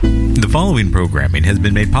following programming has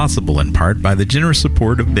been made possible in part by the generous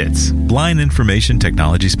support of BITS, Blind Information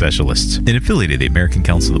Technology Specialists. An affiliate of the American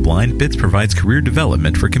Council of the Blind, BITS provides career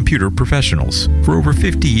development for computer professionals. For over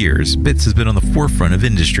 50 years, BITS has been on the forefront of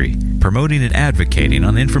industry, promoting and advocating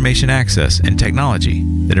on information access and technology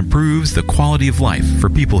that improves the quality of life for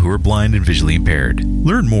people who are blind and visually impaired.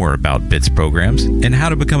 Learn more about BITS programs and how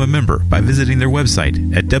to become a member by visiting their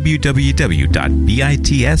website at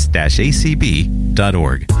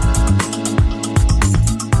www.bits-acb.org.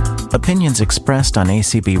 Opinions expressed on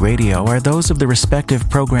ACB Radio are those of the respective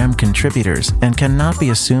program contributors and cannot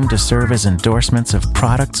be assumed to serve as endorsements of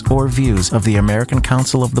products or views of the American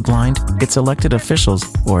Council of the Blind, its elected officials,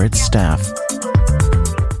 or its staff.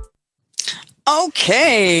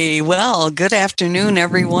 Okay, well, good afternoon,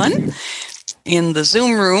 everyone in the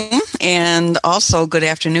Zoom room, and also good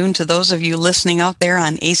afternoon to those of you listening out there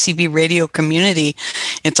on ACB Radio Community.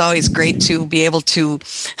 It's always great to be able to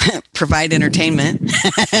provide entertainment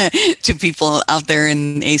to people out there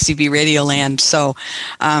in ACB Radio land. So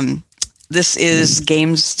this is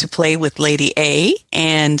Games to Play with Lady A,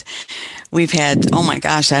 and we've had, oh my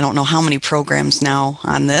gosh, I don't know how many programs now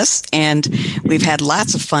on this, and we've had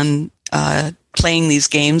lots of fun playing these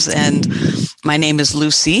games, and my name is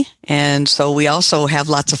Lucy, and so we also have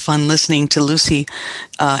lots of fun listening to Lucy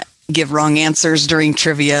give wrong answers during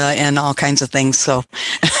trivia and all kinds of things. So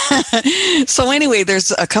so anyway,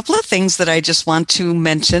 there's a couple of things that I just want to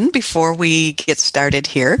mention before we get started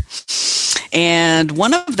here, and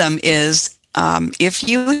one of them is if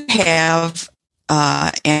you have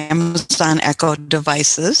Amazon Echo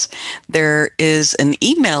devices, there is an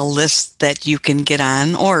email list that you can get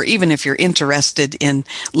on, or even if you're interested in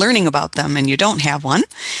learning about them and you don't have one,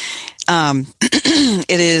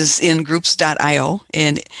 it is in groups.io,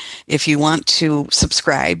 and if you want to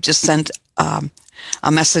subscribe, just send a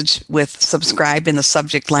message with subscribe in the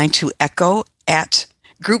subject line to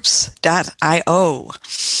echo@groups.io,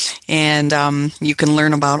 and you can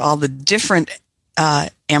learn about all the different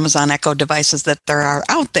Amazon Echo devices that there are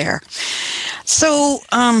out there. So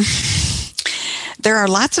there are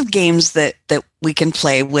lots of games that we can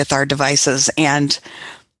play with our devices, and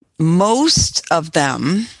most of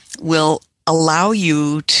them will allow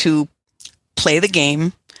you to play the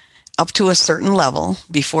game up to a certain level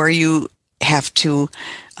before you have to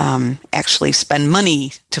actually spend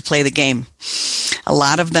money to play the game. A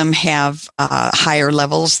lot of them have higher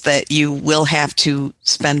levels that you will have to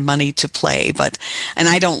spend money to play, and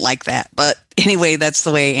I don't like that. But anyway, that's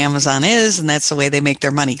the way Amazon is, and that's the way they make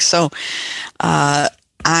their money. So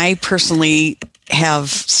I personally have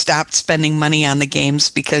stopped spending money on the games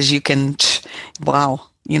because you can,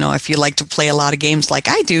 if you like to play a lot of games like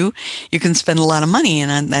I do, you can spend a lot of money,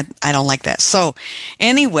 and I don't like that. So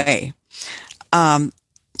anyway,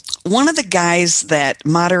 one of the guys that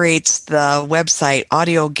moderates the website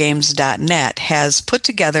audiogames.net has put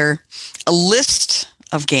together a list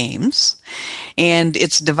of games, and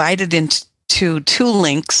it's divided into two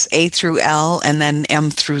links, A through L and then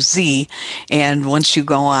M through Z. And once you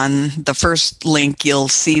go on the first link, you'll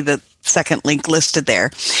see the second link listed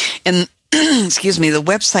there. And excuse me, the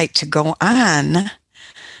website to go on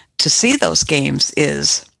to see those games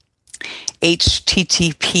is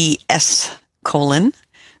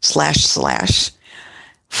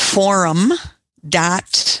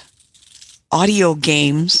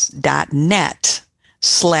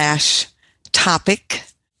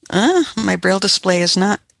My Braille display is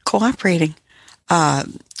not cooperating.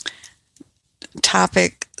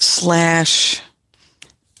 Topic /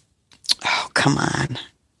 oh, come on.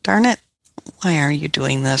 Darn it. Why are you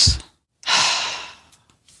doing this?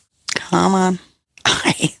 Come on.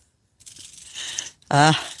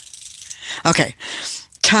 Okay.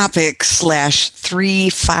 Topic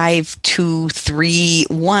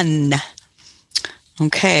 /35231.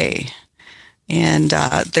 Okay. And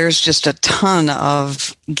there's just a ton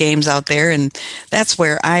of games out there, and that's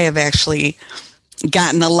where I have actually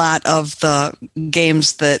gotten a lot of the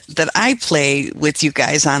games that I play with you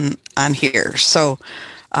guys on here. So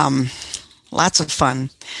lots of fun.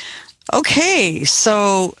 Okay,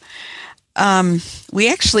 so we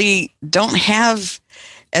actually don't have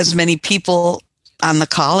as many people on the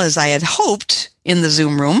call as I had hoped in the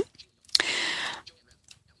Zoom room.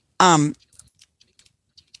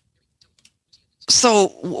 So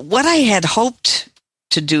what I had hoped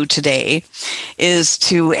to do today is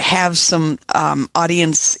to have some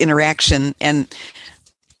audience interaction and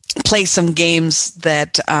play some games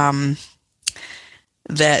that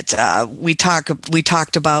we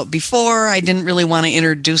talked about before. I didn't really want to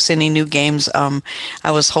introduce any new games.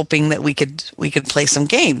 I was hoping that we could play some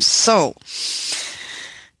games. So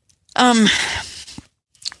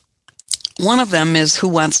One of them is Who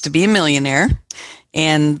Wants to Be a Millionaire?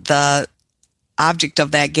 And the object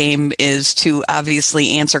of that game is to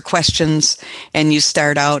obviously answer questions, and you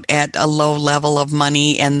start out at a low level of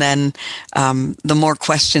money, and then the more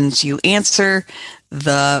questions you answer,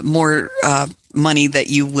 the more money that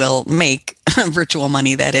you will make, virtual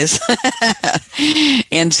money that is,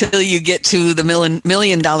 until you get to the $1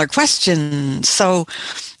 million question. So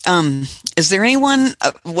is there anyone,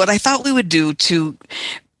 what I thought we would do to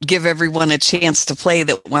give everyone a chance to play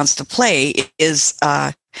that wants to play is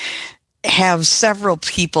have several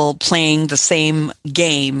people playing the same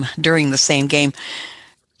game during the same game.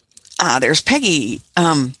 There's Peggy.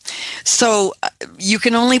 So you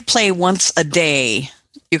can only play once a day.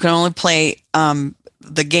 You can only play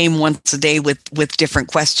the game once a day with different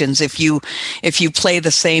questions. If you play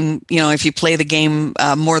the same, if you play the game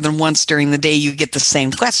more than once during the day, you get the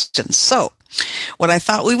same questions. So what I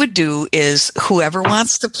thought we would do is whoever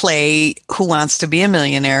wants to play Who Wants to Be a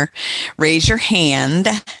Millionaire, raise your hand.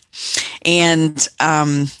 And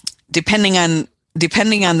depending on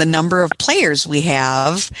the number of players we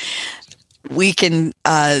have, we can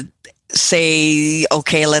say,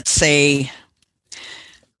 okay, let's say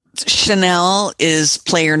Chanel is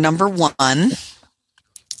player number 1.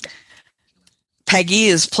 Peggy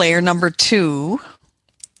is player number 2.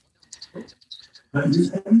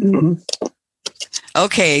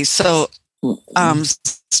 Okay, so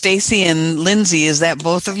Stacy and Lindsay, is that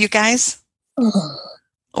both of you guys?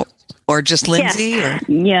 Or just Lindsay? Yeah.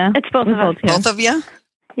 Or? Yeah, it's both of us. Both of you?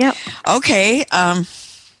 Yep. Okay. All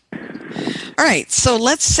right. So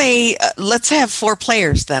let's say let's have 4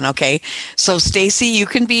 players then. Okay. So Stacy, you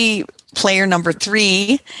can be player number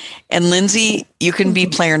 3, and Lindsay, you can be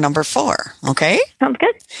player number 4. Okay. Sounds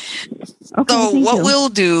good. Okay, so what we'll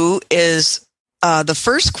do is the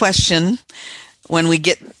first question, when we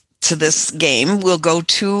get to this game, we'll go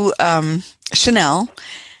to Chanel.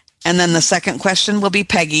 And then the second question will be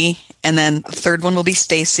Peggy, and then the third one will be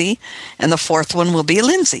Stacy, and the fourth one will be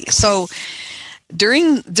Lindsay. So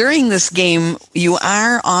during this game, you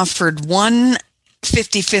are offered one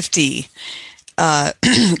 50-50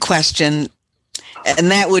 question,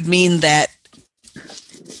 and that would mean that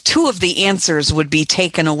 2 of the answers would be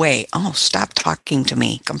taken away. Oh, stop talking to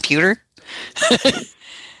me, computer.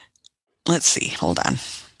 Let's see. Hold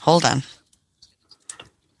on.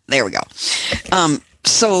 There we go.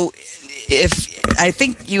 So I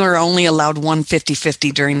think you are only allowed one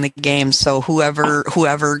 50-50 during the game. So whoever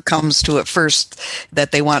comes to it first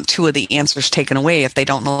that they want 2 of the answers taken away, if they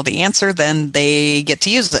don't know the answer, then they get to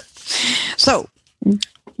use it. So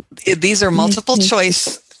these are multiple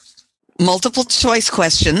choice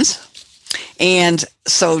questions. And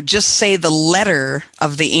so just say the letter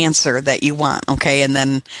of the answer that you want, okay? And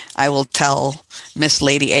then I will tell Miss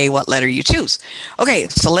Lady A what letter you choose. Okay,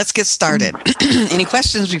 so let's get started. Any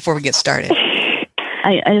questions before we get started?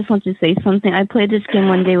 I just want to say something. I played this game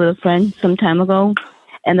one day with a friend some time ago,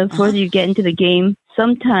 and the further you get into the game,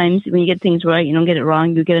 sometimes when you get things right, you don't get it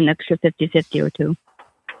wrong, you get an extra 50-50 or 2.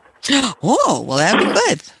 Oh, well, that'd be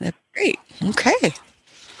good. That's great. Okay.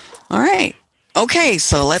 All right. Okay,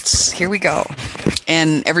 so here we go.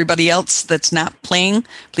 And everybody else that's not playing,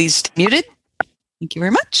 please stay muted. Thank you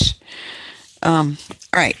very much. All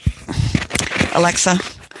right. Alexa,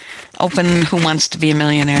 open Who Wants to Be a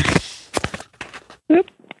Millionaire?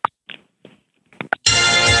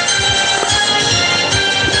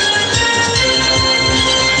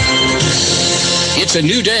 It's a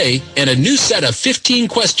new day and a new set of 15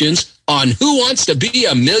 questions on Who Wants to Be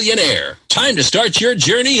a Millionaire. Time to start your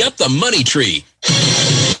journey up the money tree.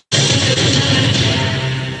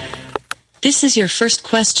 This is your first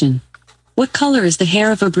question. What color is the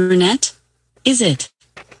hair of a brunette? Is it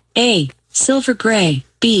A, silver gray,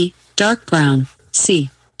 B, dark brown, C,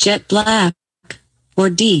 jet black, or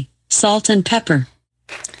D, salt and pepper?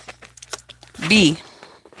 B.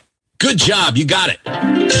 Good job, you got it.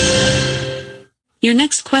 Your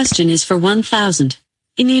next question is for 1,000.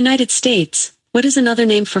 In the United States, what is another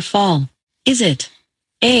name for fall? Is it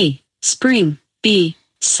A, spring, B,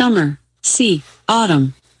 summer, C,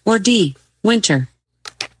 autumn, or D, winter?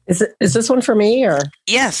 Is this one for me or?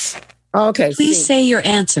 Yes. Oh, okay. Please say your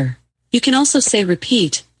answer. You can also say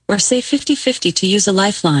repeat or say 50-50 to use a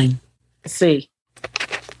lifeline. C.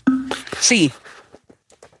 C.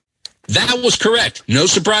 That was correct. No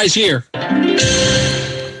surprise here.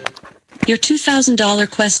 Your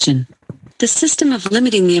 $2,000 question. The system of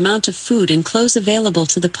limiting the amount of food and clothes available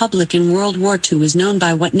to the public in World War II is known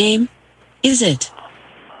by what name? Is it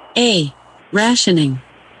A, rationing,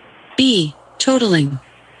 B, totaling,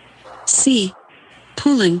 C,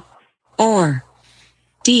 pooling, or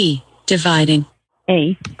D, dividing?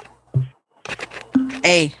 A.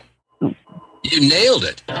 A. You nailed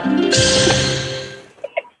it.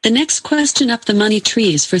 The next question up the money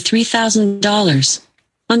tree is for $3,000.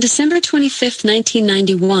 On December 25th,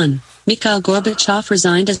 1991, Mikhail Gorbachev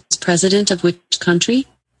resigned as president of which country?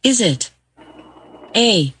 Is it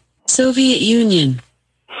A. Soviet Union,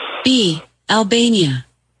 B. Albania,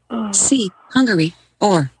 C. Hungary,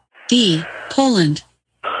 or D. Poland?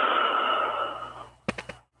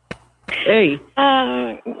 A.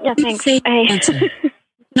 Yeah, thanks. Say A. answer. You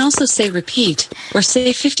can also say repeat or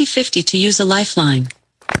say 50-50 to use a lifeline.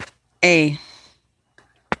 A.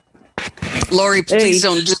 Lori, please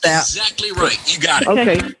don't do that. Exactly right. You got it.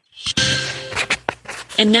 Okay.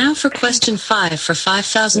 And now for question 5 for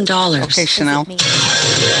 $5,000. Okay, Chanel.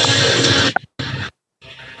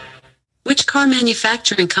 Which car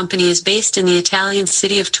manufacturing company is based in the Italian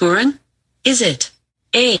city of Turin? Is it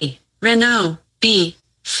A. Renault, B.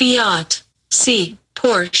 Fiat, C.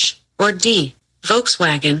 Porsche, or D.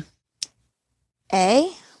 Volkswagen?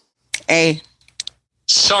 A? A.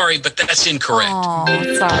 Sorry, but that's incorrect. Oh,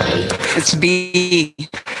 sorry. It's B.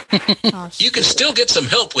 Oh, You can still get some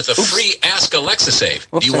help with a free Ask Alexa save.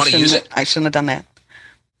 Whoops, Do you want to use it? I shouldn't have done that.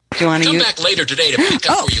 Do you want to Come use back later today to pick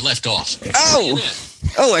up where you left off.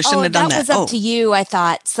 Oh, I shouldn't have done that that. was up to you, I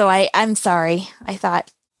thought. So I'm sorry. I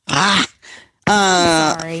thought.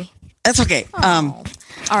 Sorry. That's okay. Oh.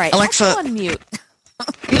 All right. Alexa- I'll go on mute.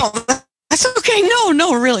 No, that's okay.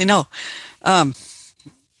 No, really, no.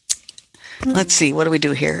 Let's see. What do we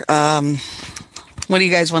do here? What do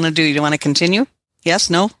you guys want to do? You want to continue? Yes?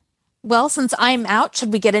 No? Well, since I'm out,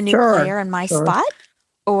 should we get a new player in my spot?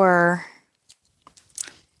 Or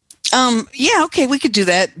yeah, okay, we could do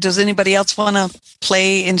that. Does anybody else want to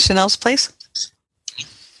play in Chanel's place?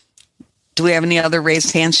 Do we have any other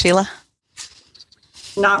raised hands, Sheila?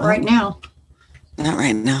 Not right now. Not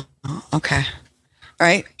right now. Oh, okay. All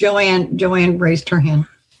right. Joanne raised her hand.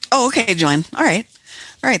 Oh, okay, Joanne. All right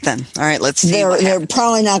then. All right, let's see. They're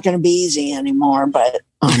probably not going to be easy anymore, but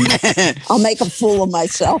I'll make a fool of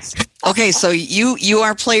myself. Okay, so you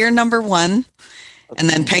are player number 1, and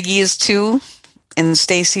then Peggy is 2, and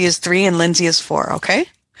Stacy is 3, and Lindsay is 4. Okay,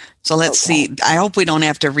 so let's see. I hope we don't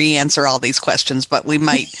have to re-answer all these questions, but we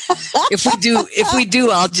might. If we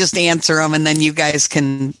do, I'll just answer them, and then you guys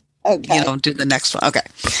can, do the next one. Okay.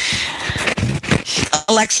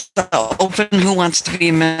 Alexa, open Who Wants to Be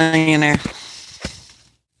a Millionaire?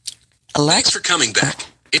 Thanks for coming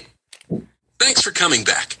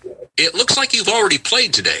back. It looks like you've already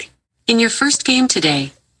played today. In your first game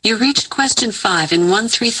today, you reached question 5 and won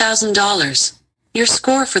 $3,000. Your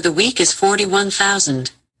score for the week is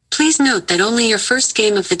 41,000. Please note that only your first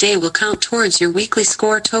game of the day will count towards your weekly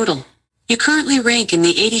score total. You currently rank in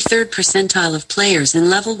the 83rd percentile of players in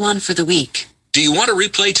level 1 for the week. Do you want to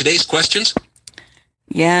replay today's questions?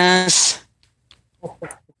 Yes.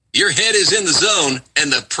 Your head is in the zone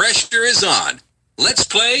and the pressure is on. Let's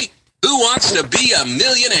play Who Wants to Be a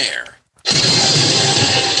Millionaire?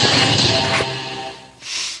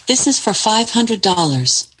 This is for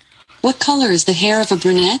 $500. What color is the hair of a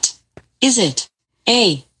brunette? Is it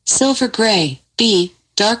A. Silver gray, B.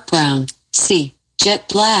 Dark brown, C. Jet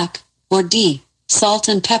black, or D. Salt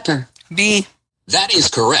and pepper? B. That is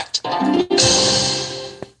correct.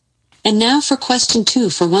 And now for question 2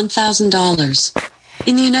 for $1,000.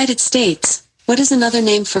 In the United States, what is another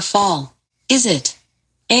name for fall? Is it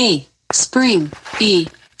A. Spring, B.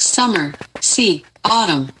 Summer, C.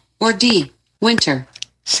 Autumn, or D. Winter?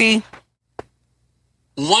 C.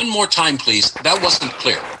 One more time, please. That wasn't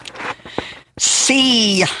clear.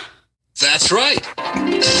 C. That's right.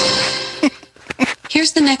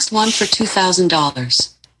 Here's the next one for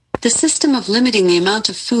 $2,000. The system of limiting the amount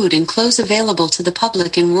of food and clothes available to the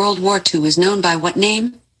public in World War II is known by what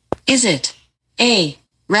name? Is it A.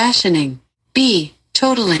 Rationing, B.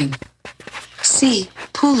 Totaling, C.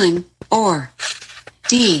 Pooling, or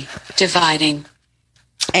D. Dividing?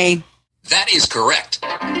 A. That is correct.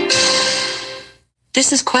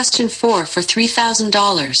 This is question 4 for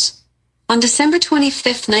 $3,000. On December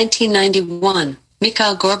 25th, 1991,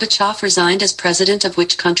 Mikhail Gorbachev resigned as president of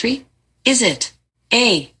which country? Is it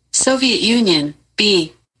A. Soviet Union,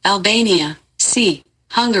 B. Albania, C.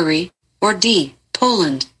 Hungary, or D.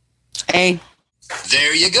 Poland? A.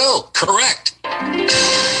 There you go. Correct.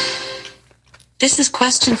 This is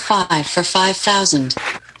question 5 for $5,000.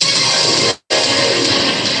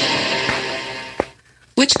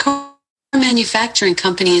 Which car manufacturing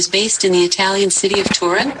company is based in the Italian city of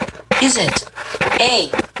Turin? Is it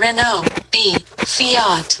A. Renault, B.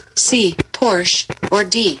 Fiat, C. Porsche, or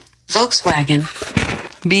D. Volkswagen?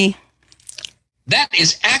 B. That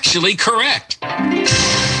is actually correct.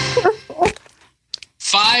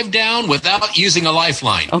 5 down without using a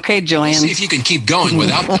lifeline. Okay, Joanne. See if you can keep going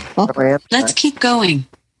without them. Let's keep going.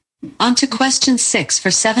 On to question 6 for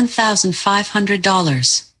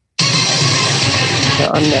 $7,500.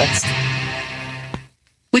 I'm next.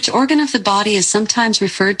 Which organ of the body is sometimes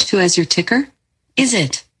referred to as your ticker? Is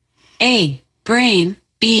it A, brain,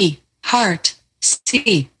 B, heart,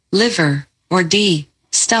 C, liver, or D,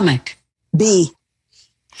 stomach? B.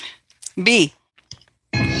 B.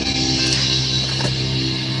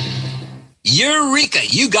 Eureka!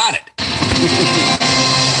 You got it.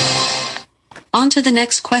 On to the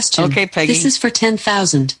next question. Okay, Peggy. This is for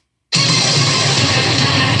 $10,000.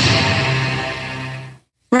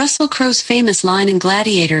 Russell Crowe's famous line in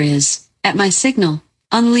Gladiator is, "At my signal,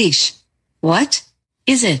 unleash." What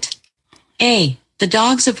is it? A, the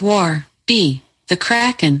dogs of war, B, the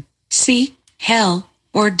Kraken, C, hell,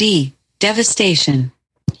 or D, devastation?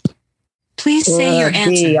 Please say your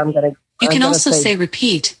answer. B, you can also say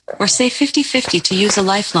repeat or say 50-50 to use a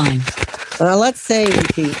lifeline. Let's say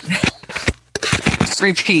repeat.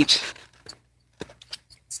 Repeat.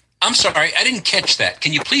 I'm sorry, I didn't catch that.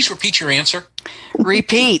 Can you please repeat your answer?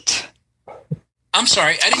 Repeat. I'm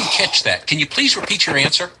sorry, I didn't catch that. Can you please repeat your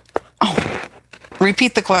answer?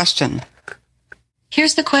 Repeat the question.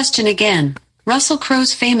 Here's the question again. Russell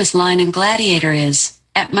Crowe's famous line in Gladiator is,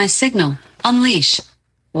 "At my signal, unleash."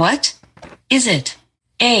 What is it?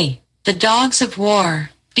 A, the dogs of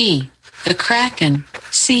war, B, the Kraken,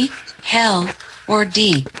 C, hell, or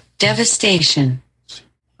D, devastation?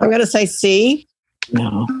 I'm going to say C.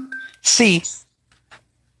 No. C.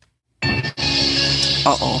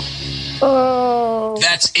 Uh-oh. Oh.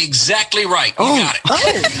 That's exactly right. You got it.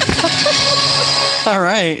 All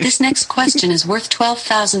right. This next question is worth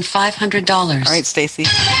 $12,500. All right, Stacy.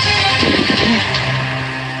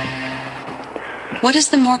 What is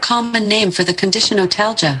the more common name for the condition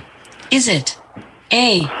otalgia? Is it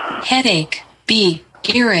A, headache, B,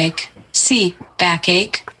 earache, C,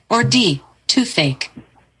 backache, or D, toothache?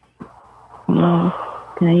 No.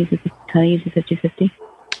 Can I use it 50-50?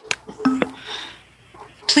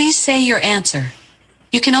 Please say your answer.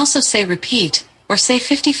 You can also say repeat or say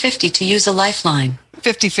 50-50 to use a lifeline.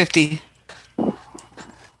 50-50.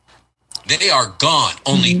 They are gone.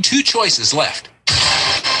 Only 2 choices left.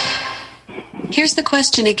 Here's the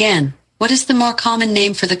question again. What is the more common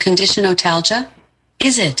name for the condition otalgia?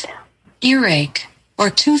 Is it earache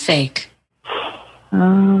or toothache?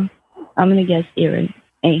 I'm going to guess earache.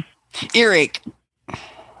 A. Earache.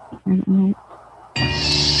 Mm-hmm.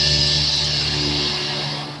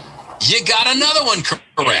 You got another one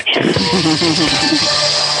correct.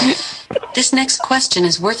 This next question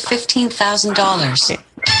is worth $15,000.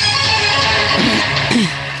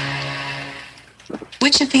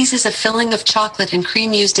 Which of these is a filling of chocolate and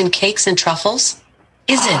cream used in cakes and truffles?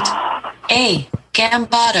 Is it A,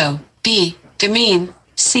 gambato, B, gamine,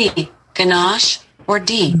 C, ganache, or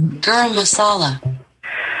D, garam masala?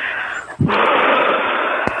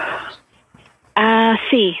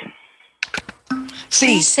 C. C.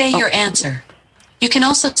 Please say your answer. You can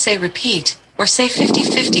also say repeat or say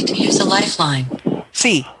 50-50 to use a lifeline.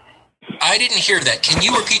 C. I didn't hear that. Can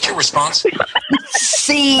you repeat your response?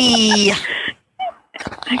 C.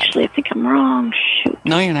 Actually, I think I'm wrong. Shoot.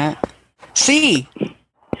 No, you're not. C.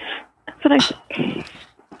 That's what I...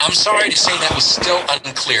 I'm sorry to say that was still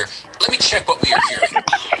unclear. Let me check what we are hearing.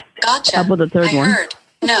 Gotcha. How about the third one? Heard.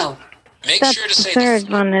 No. Make That's sure to the say third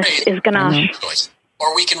the one phrase is ganache. choice.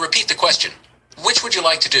 Or we can repeat the question. Which would you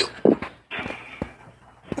like to do?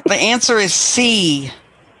 The answer is C.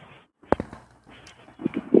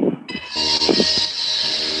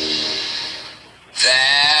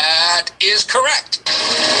 That is correct.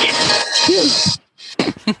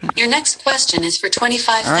 Your next question is for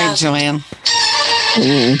 $25,000. All right, Joanne.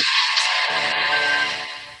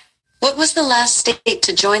 What was the last state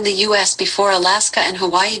to join the U.S. before Alaska and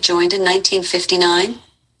Hawaii joined in 1959?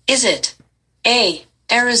 Is it A,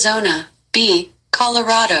 Arizona, B,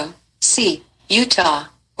 Colorado, C, Utah,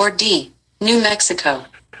 or D, New Mexico?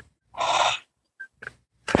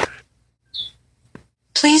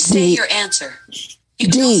 Please say your answer. You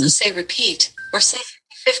can also say repeat or say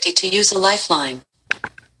 50-50 to use a lifeline.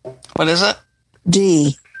 What is it?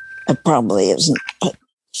 D. It probably isn't. But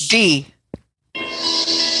D.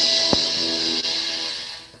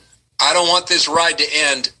 I don't want this ride to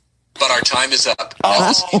end, but our time is up.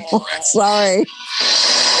 Sorry.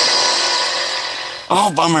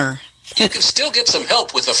 Oh, bummer. You can still get some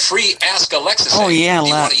help with a free Ask Alexa. Oh, yeah. Do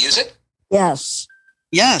you want to use it? Yes.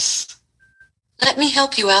 Yes. Let me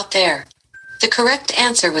help you out there. The correct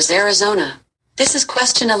answer was Arizona. This is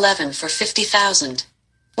question 11 for $50,000.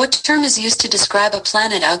 What term is used to describe a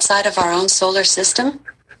planet outside of our own solar system?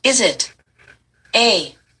 Is it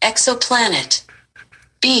A, exoplanet,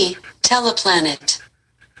 B, teleplanet,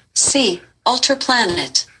 C,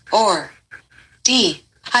 ultraplanet, or D,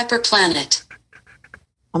 hyperplanet?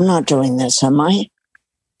 I'm not doing this, am I?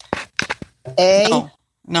 A.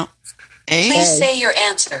 No. A. Please say your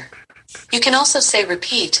answer. You can also say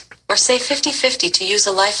repeat or say 50-50 to use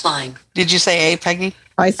a lifeline. Did you say A, Peggy?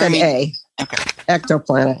 I said A. Okay.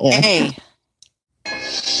 Ectoplanet. Yeah. A.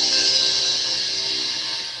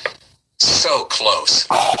 So close.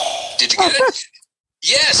 Did you get it?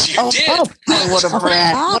 Yes, you did. What a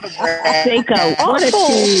brat. What a brat. Takeout. What a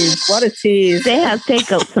tease. What a tease. They have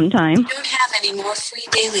takeout sometimes. We don't have any more free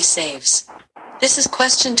daily saves. This is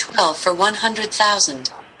question 12 for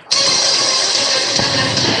 100,000.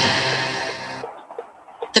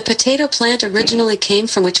 The potato plant originally came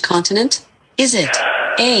from which continent? Is it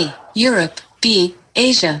A, Europe, B,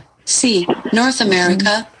 Asia, C, North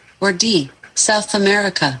America, or D, South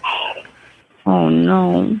America? Oh,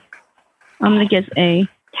 no. I'm going to guess A.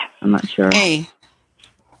 I'm not sure. A.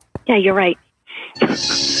 Yeah, you're right.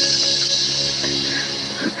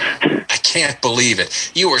 I can't believe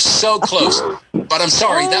it. You were so close. But I'm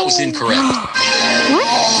sorry, that was incorrect. What?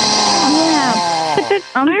 Yeah.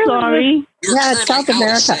 I'm sorry. Yeah, it's South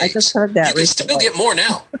America. I just heard that You can still get more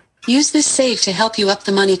now. Use this save to help you up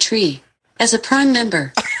the money tree. As a Prime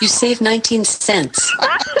member, you save 19 cents.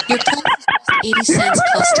 Your total is 80 cents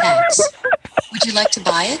plus tax. Would you like to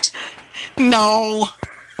buy it? No.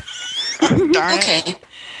 Darn Okay.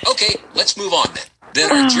 Okay, let's move on then. Then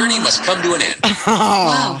our journey must come to an end.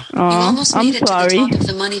 Wow, you almost I'm made it sorry. to the top of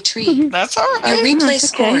the money tree. That's all right. Your replay That's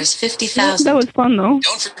score okay. is 50,000. That was fun, though.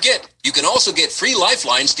 Don't forget, you can also get free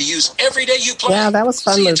lifelines to use every day you play. Yeah, that was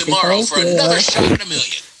fun, See you Lucy. tomorrow Thank for you. another shot at a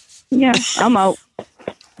million. Yeah, I'm out.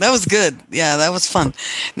 That was good. Yeah, that was fun.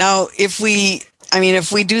 Now, if we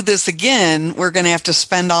do this again, we're going to have to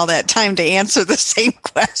spend all that time to answer the same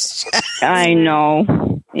question. I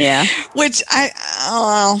know. Yeah. Which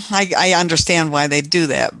I understand why they do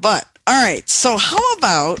that. But all right. So how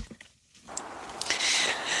about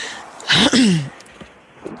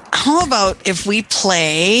if we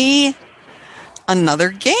play another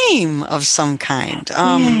game of some kind?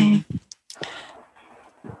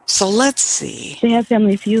 So let's see. They have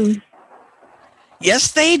Family Feud.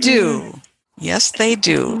 Yes, they do. Yes, they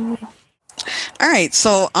do. All right.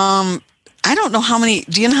 So I don't know how many.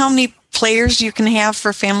 Do you know how many players you can have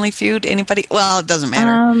for Family Feud? Anybody? Well, it doesn't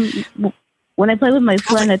matter. When I played with my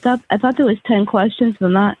friend, I thought there was 10 questions, but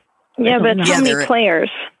not. Yeah, but how many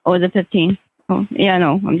players? Oh, is it 15? Oh, yeah,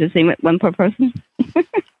 no. I'm just saying one per person.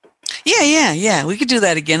 Yeah. We could do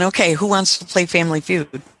that again. Okay, who wants to play Family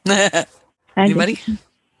Feud? Anybody?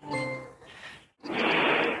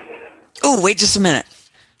 Oh, wait just a minute.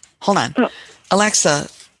 Hold on. Oh. Alexa,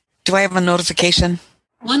 do I have a notification?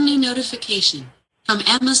 One new notification from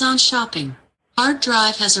Amazon Shopping. Hard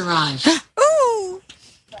drive has arrived. Oh,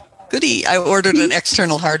 goody. I ordered an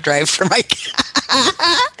external hard drive for my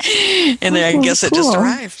and I guess it just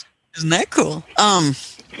arrived. Isn't that cool?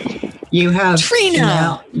 You have Trina.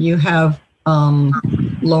 Chanel, you have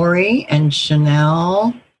Lori and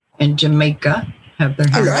Chanel and Jamaica have their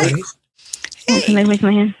hand raised. Hey. Can I raise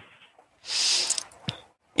my hand?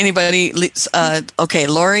 Anybody? Okay,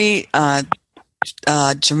 Lori,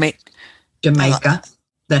 Jamaica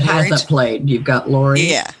that hasn't played. You've got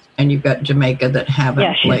Lori, and you've got Jamaica that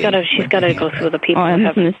haven't played. Yeah, she's got to go through the people. Oh, I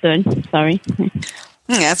misunderstood. Sorry.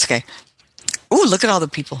 That's okay. Oh, look at all the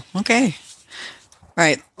people. Okay. All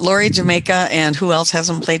right, Lori, Jamaica, and who else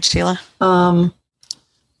hasn't played, Sheila?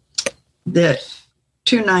 The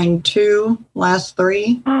 292 last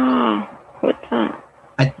three. Oh, what's that?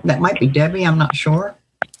 That might be Debbie. I'm not sure.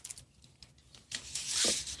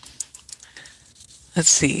 Let's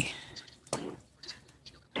see.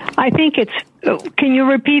 I think it's. Can you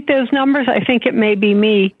repeat those numbers? I think it may be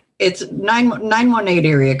me. It's 918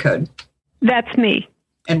 area code. That's me.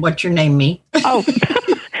 And what's your name, me? Oh,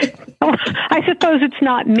 I suppose it's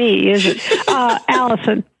not me, is it?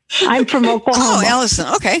 Allison. I'm from Oklahoma. Oh, Allison.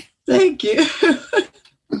 Okay. Thank you.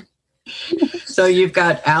 So you've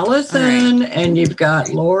got Allison, and you've got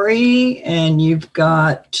Lori, and you've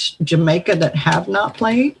got Jamaica that have not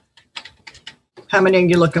played. How many are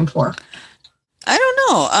you looking for? I don't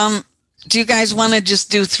know. Do you guys want to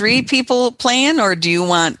just do 3 people playing, or do you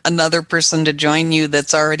want another person to join you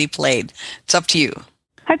that's already played? It's up to you.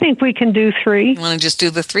 I think we can do 3. You want to just do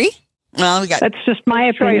the 3? Well, That's just my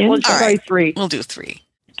opinion. Let's try 3. We'll do 3.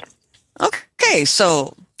 Okay,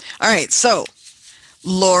 so, all right, so,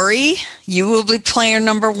 Lori, you will be player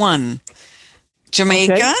number 1.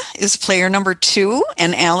 Jamaica is player number 2,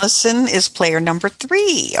 and Allison is player number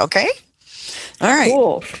 3. Okay? All right.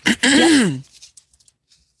 Cool.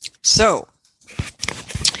 So,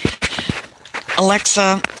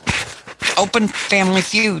 Alexa, open Family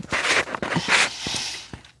Feud.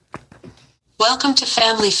 Welcome to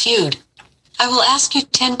Family Feud. I will ask you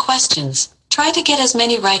 10 questions. Try to get as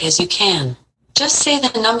many right as you can. Just say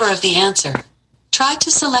the number of the answer. Try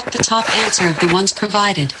to select the top answer of the ones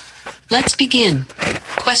provided. Let's begin.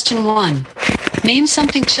 Question 1. Name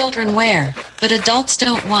something children wear, but adults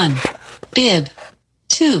don't. 1. Bib.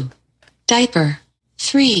 2. Diaper.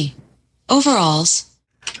 3. Overalls.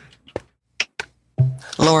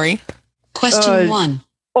 Lori. Question 1.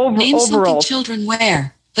 Name something overalls. children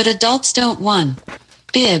wear, but adults don't. 1.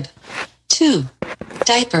 Bib. 2.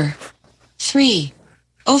 Diaper. 3.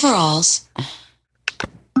 Overalls.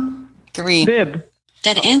 3. Bib.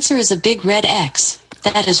 That answer is a big red X.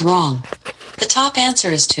 That is wrong. The top answer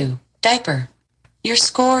is 2. Diaper. Your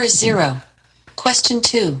score is 0. Question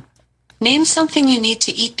 2. Name something you need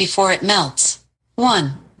to eat before it melts.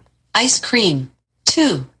 1. Ice cream.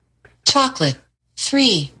 2. Chocolate.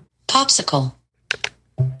 3. Popsicle.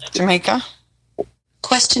 Jamaica.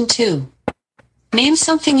 Question 2. Name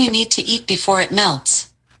something you need to eat before it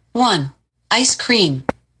melts. 1. Ice cream.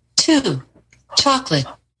 2. Chocolate.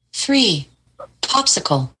 3.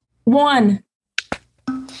 Popsicle. 1.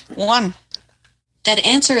 1. That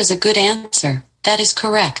answer is a good answer. That is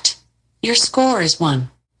correct. Your score is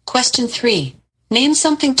 1. Question 3. Name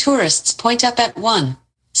something tourists point up at. 1.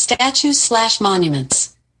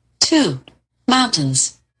 Statues/monuments. 2.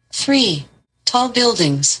 Mountains. 3. Tall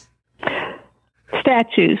buildings.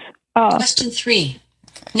 Statues. Question 3.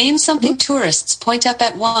 Name something tourists point up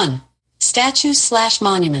at. 1.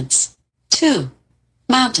 Statues/monuments. 2.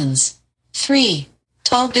 Mountains. 3.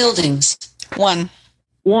 Tall buildings. 1.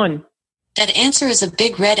 1. That answer is a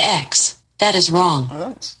big red X. That is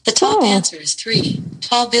wrong. The top answer is 3.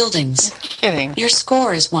 Tall buildings. Kidding. Your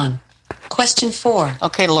score is 1. Question 4.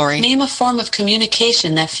 Okay, Lori. Name a form of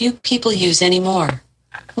communication that few people use anymore.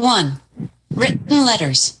 1. Written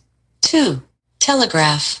letters. 2.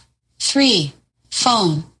 Telegraph. 3.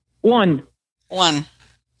 Phone. 1. 1.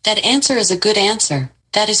 That answer is a good answer.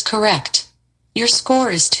 That is correct. Your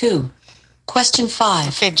score is 2. Question 5.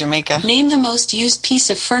 Okay, Jamaica. Name the most used piece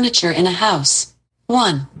of furniture in a house.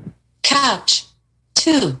 1. Couch.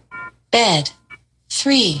 2. Bed.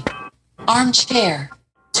 3. Armchair.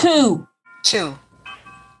 2. 2.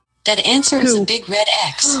 That answer is a big red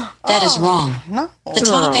X. That is wrong. No. The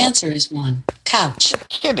top answer is 1. Couch.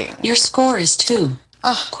 Kidding. Your score is 2.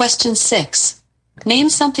 Question 6. Name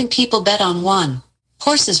something people bet on. 1.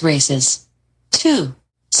 Horses races. 2.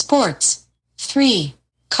 Sports. 3.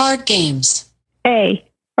 Card games. A.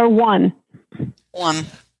 Or 1. 1.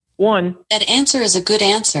 1. That answer is a good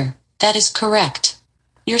answer. That is correct.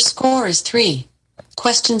 Your score is 3.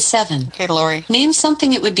 Question 7. Okay, Lori. Name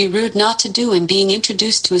something it would be rude not to do in being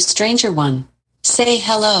introduced to a stranger. 1. Say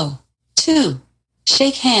hello. 2.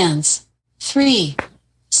 Shake hands. 3.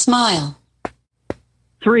 Smile.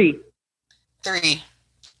 3. 3.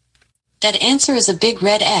 That answer is a big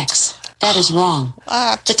red X. That is wrong.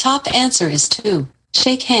 The top answer is 2.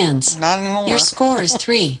 Shake hands. Not anymore. Your score is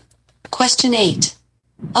 3. Question 8.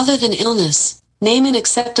 Other than illness, name an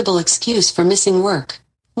acceptable excuse for missing work.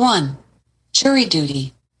 1. Jury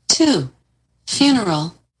duty. 2.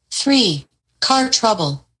 Funeral. 3. Car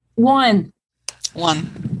trouble. 1.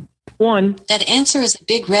 1. 1. That answer is a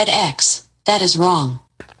big red X. That is wrong.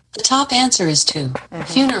 The top answer is 2.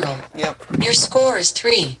 Funeral. Yep. Your score is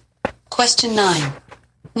 3. Question 9.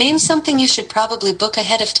 Name something you should probably book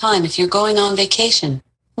ahead of time if you're going on vacation.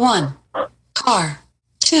 1. Car.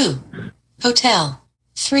 2. Hotel.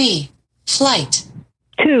 3. Flight.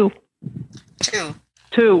 2. 2.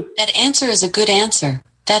 2. That answer is a good answer.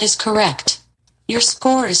 That is correct. Your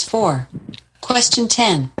score is 4. Question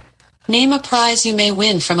 10. Name a prize you may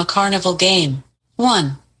win from a carnival game.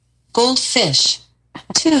 1. Goldfish.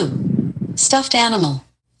 2. Stuffed animal.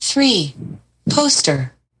 3.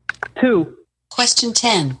 Poster. 2. Question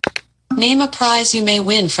 10. Name a prize you may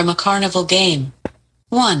win from a carnival game.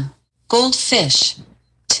 1. Goldfish.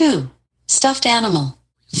 2. Stuffed animal.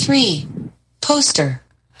 3. Poster.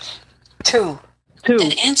 2. 2.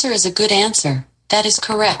 That answer is a good answer. That is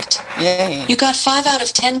correct. Yay. You got 5 out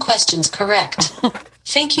of 10 questions correct.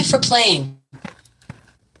 Thank you for playing.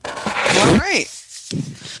 All right.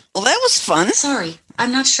 Well, that was fun. Sorry,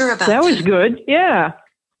 I'm not sure about That was good. Yeah.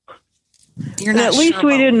 You're And not at least sure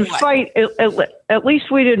we about didn't what? fight. At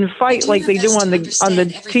least we didn't fight like they do on the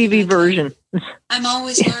TV version. I'm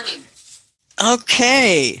always learning.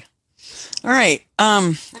 Okay. All right.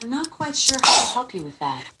 I'm not quite sure how to help you with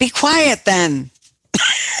that. Be quiet then.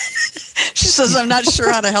 She says, I'm not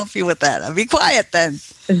sure how to help you with that. Be quiet then.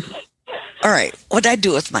 All right. What did I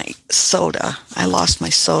do with my soda? I lost my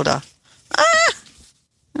soda. I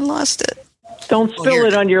lost it. Don't spill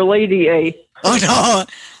it on your lady, A. Oh, no.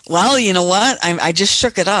 Well, you know what? I just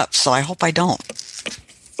shook it up, so I hope I don't.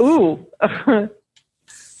 Ooh.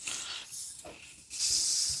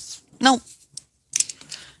 No.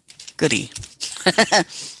 Goody.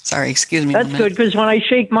 Sorry, excuse me. That's good, because when I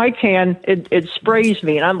shake my can, it sprays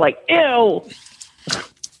me, and I'm like, ew.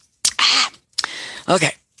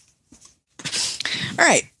 Okay. All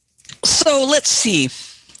right. So let's see.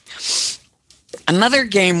 Another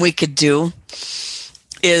game we could do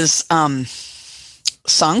is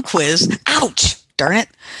song quiz. Ouch! Darn it.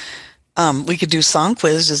 We could do song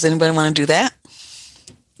quiz. Does anybody want to do that?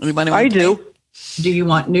 Anybody want I to do. play? Do you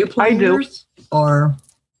want new players? I do. Or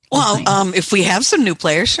well, if we have some new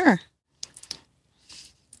players, sure.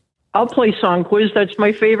 I'll play Song Quiz. That's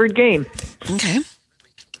my favorite game. Okay.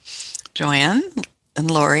 Joanne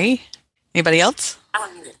and Lori. Anybody else?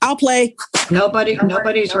 I'll play.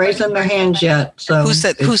 Nobody's raising their hands yet. So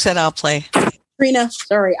Who said I'll play? Trina.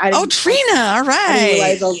 Sorry. Trina. All right. I didn't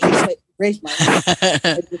realize I was going to raise my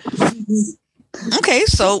hand. Okay,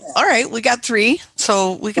 so all right, we got 3,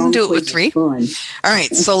 so we can do it with 3. All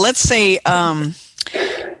right, so let's say,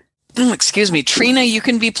 excuse me, Trina, you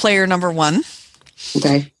can be player number 1.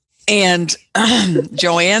 Okay. And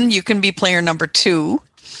Joanne, you can be player number 2.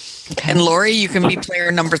 Okay. And Lori, you can be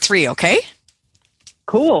player number 3. Okay.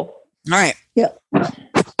 Cool. All right. Yep.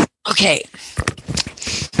 Okay.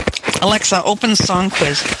 Alexa, open Song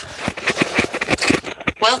Quiz.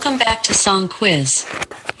 Welcome back to Song Quiz.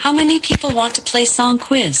 How many people want to play Song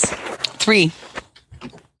Quiz? 3.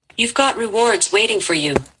 You've got rewards waiting for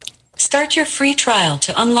you. Start your free trial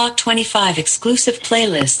to unlock 25 exclusive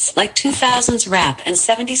playlists like 2000s rap and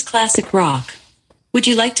 70s classic rock. Would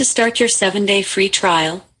you like to start your 7-day free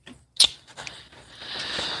trial?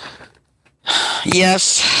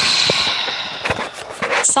 Yes.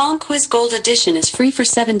 Song Quiz Gold Edition is free for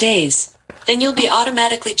 7 days. Then you'll be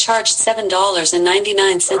automatically charged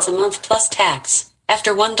 $7.99 a month plus tax.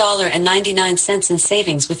 After $1.99 in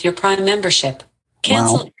savings with your Prime membership.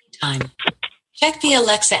 Cancel anytime. Check the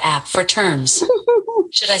Alexa app for terms.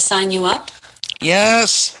 Should I sign you up?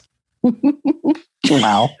 Yes.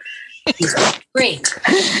 Wow. Great.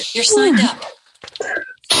 You're signed up.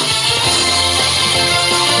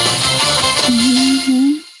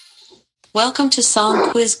 Welcome to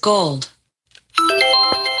Song Quiz Gold.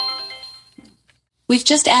 We've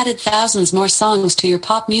just added thousands more songs to your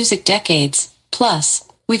pop music decades. Plus,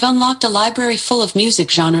 we've unlocked a library full of music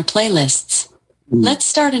genre playlists. Let's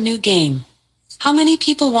start a new game. How many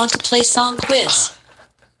people want to play Song Quiz?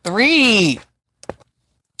 3.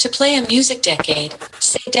 To play a music decade,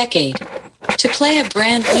 say decade. To play a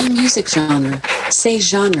brand new music genre, say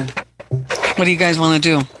genre. What do you guys want to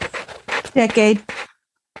do? Decade.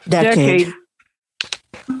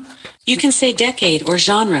 You can say decade or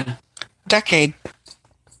genre. Decade.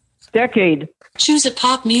 Choose a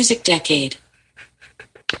pop music decade.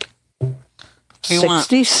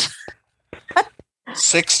 60s.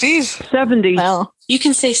 60s? 70s. Well, you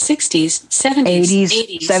can say 60s, 70s,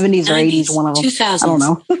 80s, 70s or 80s, one of them. 2000s, I don't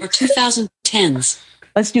know. or 2010s.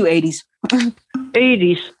 Let's do 80s.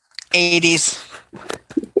 80s.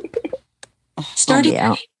 Starting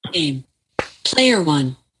your game. Player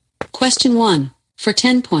 1. Question 1. For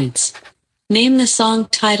 10 points. Name the song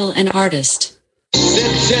title and artist.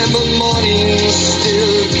 September morning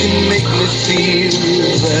still can make me feel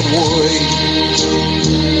that way.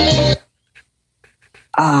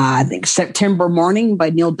 I think September Morning by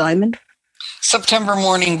Neil Diamond. September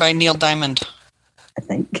Morning by Neil Diamond. I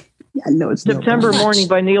think. I know it's September Morning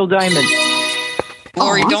by Neil Diamond.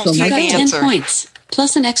 Lori, don't You say got the 10 answer. points,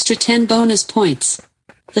 plus an extra 10 bonus points.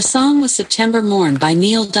 The song was September Morn by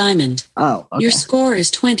Neil Diamond. Oh, okay. Your score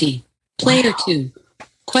is 20. Player 2.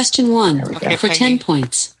 Question 1. Okay, For Peggy. 10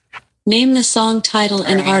 points. Name the song title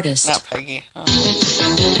and artist. Not Peggy. Oh.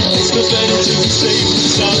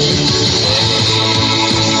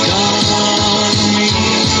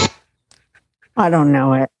 I don't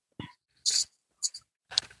know it.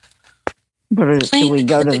 But do Playing we the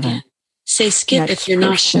go clip to again. Say skip next if you're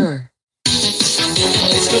not person? sure.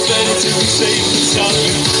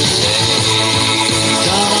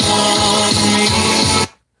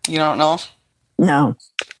 You don't know? No.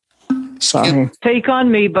 Sorry. Take on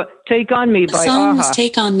Me by The song was Aha.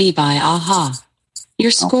 Take On Me by Aha.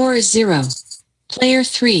 Your score is 0. Player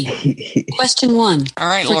 3. Question 1. All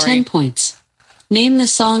right, For Lori. 10 points. Name the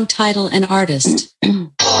song title and artist.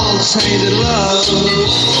 Tainted love.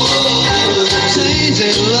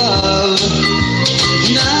 Tainted love.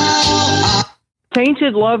 Now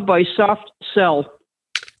Tainted Love by Soft Cell.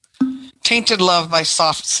 Tainted Love by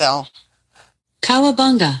Soft Cell.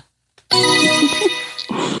 Cowabunga.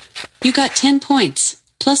 You got 10 points,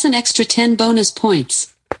 plus an extra 10 bonus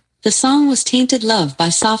points. The song was Tainted Love by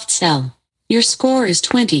Soft Cell. Your score is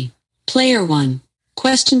 20. Player 1.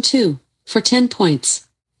 Question 2. For 10 points.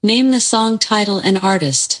 Name the song title and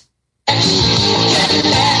artist.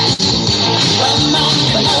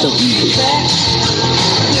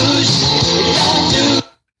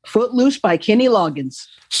 Footloose by Kenny Loggins.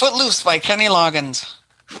 Footloose by Kenny Loggins.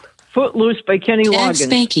 Footloose by Kenny Tag Loggins.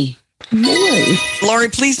 Spanky. Lori,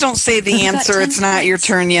 please don't say the answer. It's not your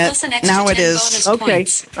turn yet. Now it is. Okay.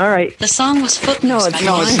 All right. The song was Footloose.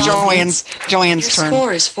 It's Joanne's Your turn.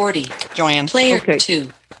 score is 40. Joanne. Player 2.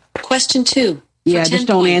 Question 2. Yeah, For 10 just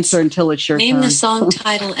don't points. answer until it's your Name turn. the song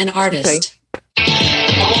title and artist.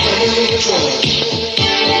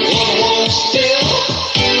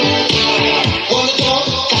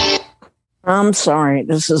 I'm sorry.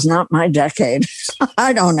 This is not my decade.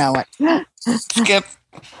 I don't know it. Skip.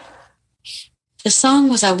 The song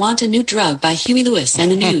was I Want a New Drug by Huey Lewis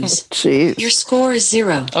and the News. Jeez. Your score is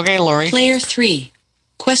 0. Okay, Lori. Player 3.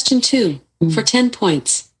 Question 2. For 10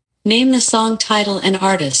 points. Name the song title and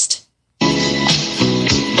artist.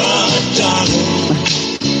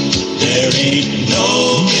 there ain't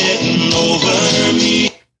no getting over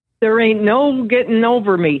me. There ain't no getting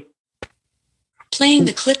over me. Playing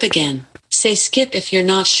the clip again. Say skip if you're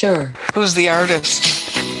not sure. Who's the artist?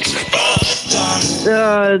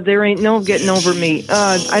 There ain't no getting over me.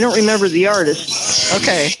 I don't remember the artist.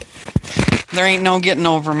 Okay. There ain't no getting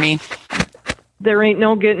over me. There ain't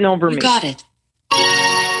no getting over me. You got it.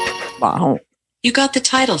 Wow. You got the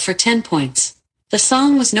title for 10 points. The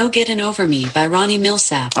song was No Getting Over Me by Ronnie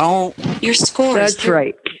Millsap. Oh. Your score is... That's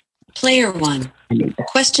right. Player 1.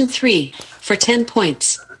 Question 3 for 10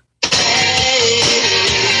 points.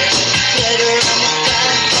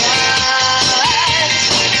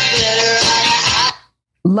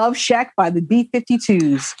 Love Shack by the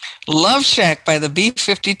B-52s. Love Shack by the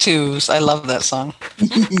B-52s. I love that song.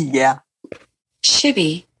 Yeah.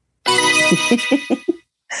 Shibby.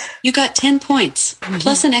 You got 10 points,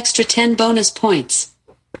 plus an extra 10 bonus points.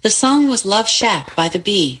 The song was Love Shack by the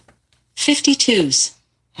B-52s.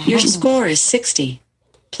 Your score is 60.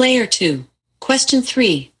 Player 2. Question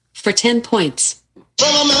 3 for 10 points.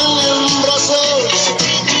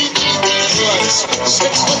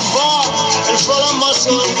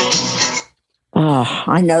 Oh,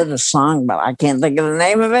 I know the song, but I can't think of the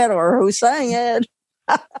name of it or who sang it.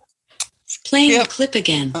 Playing the clip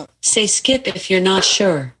again. Say skip if you're not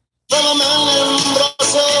sure.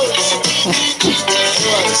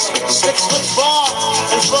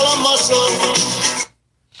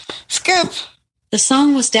 Skip. The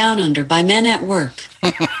song was Down Under by Men at Work.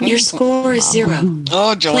 Your score is 0.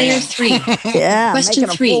 Oh, Joanne. Player 3. Yeah, Question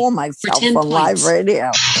making a 3 fool of for myself 10 on live points.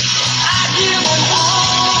 radio.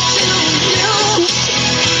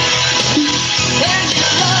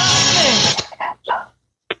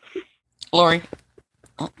 Lori.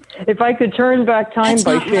 If I Could Turn Back Time That's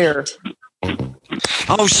by not Cher.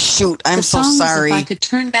 Oh, shoot. I'm The so song was sorry. If I Could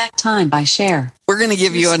Turn Back Time by Cher. We're going to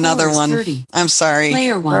give Your you another score is one. 30. I'm sorry.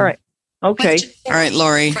 Player 1. All right. Okay. All right,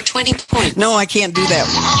 Lori. For 20 points. No, I can't do that.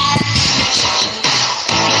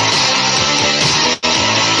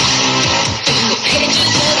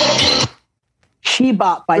 She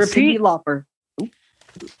Bop by Cyndi Lauper.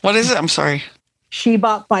 What is it? I'm sorry. She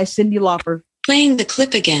Bop by Cyndi Lauper. Playing the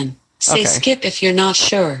clip again. Say Okay. skip if you're not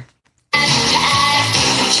sure.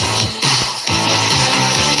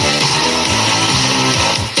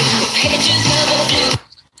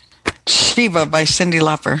 Sheba by Cyndi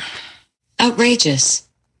Lauper. Outrageous.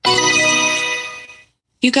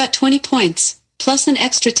 You got 20 points, plus an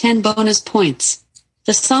extra 10 bonus points.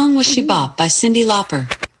 The song was She Bop by Cyndi Lauper.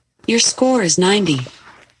 Your score is 90.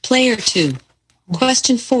 Player 2.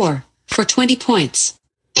 Question 4 for 20 points.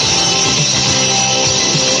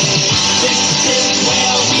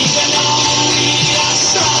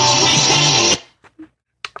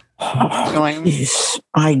 Jeez,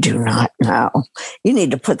 I do not know. You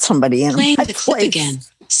need to put somebody in Playing my the clip place. again.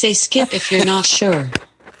 Say skip if you're not sure.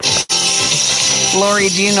 Lori,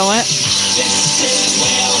 do you know it?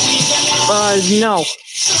 No.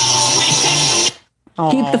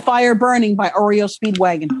 Keep the Fire Burning by REO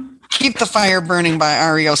Speedwagon. Keep the Fire Burning by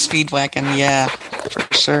REO Speedwagon. Yeah,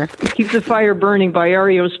 for sure. Keep the Fire Burning by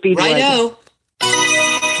REO Speedwagon. Righto.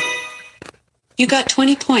 You got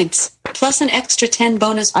 20 points, plus an extra 10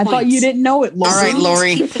 bonus points. I thought you didn't know it, Lori. All right,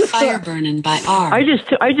 Lori. Keep the fire burning by R. I just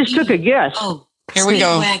took a guess. Oh, here we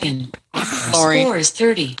go. Wagon. Lori. Score is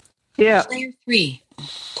 30. Yeah. Player 3.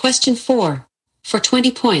 Question 4. For 20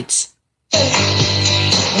 points.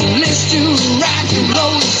 Let's do rock and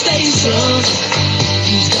roll station.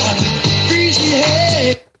 He's got a greasy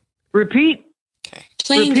head. Repeat.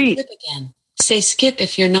 Playing Repeat. the clip again. Say skip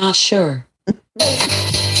if you're not sure.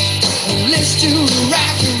 Let's do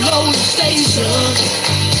rock and roll station.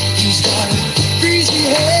 He's got a greasy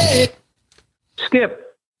head.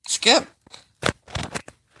 Skip. Skip.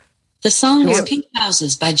 The song is Pink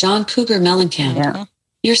Houses by John Cougar Mellencamp. Yeah.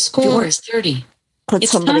 Your score is 30. Put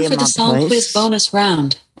It's somebody time in for my the song place. quiz bonus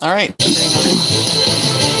round. All right.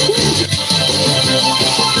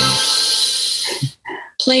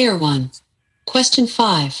 Player 1. Question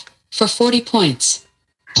 5. For 40 points.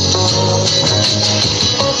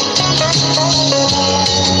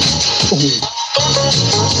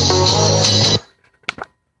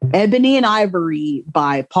 Ebony and Ivory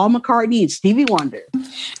by Paul McCartney and Stevie Wonder.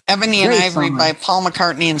 Ebony and Great Ivory song. by Paul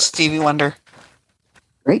McCartney and Stevie Wonder.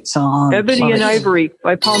 Great song. Ebony Love and it. Ivory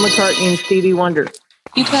by Paul McCartney and Stevie Wonder.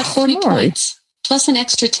 You got 40 points, plus an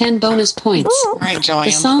extra 10 bonus points. All right, Joanne.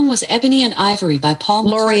 The song was Ebony and Ivory by Paul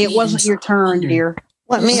McCartney. Lori, it wasn't and your turn, Stevie dear.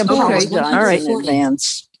 Let me Score is apologize 140. in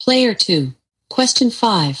advance. Player 2. Question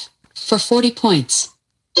 5. For 40 points.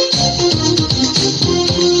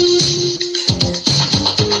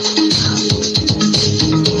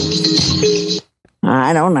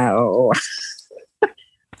 I don't know.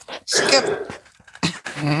 Skip.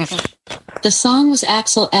 The song was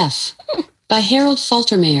Axel F. by Harold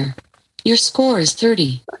Faltermeyer. Your score is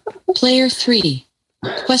 30. Player 3.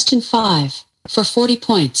 Question 5. For 40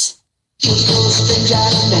 points.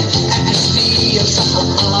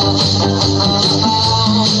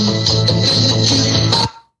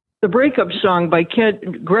 The Breakup Song by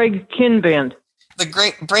Greg Kinband. The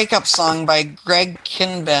Great Breakup Song by Greg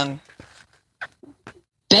Kinben.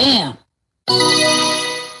 Bam!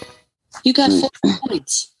 You got 40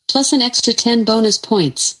 points, plus an extra 10 bonus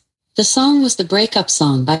points. The song was The Breakup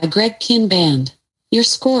Song by Greg Kinband. Your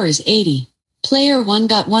score is 80. Player 1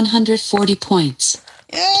 got 140 points.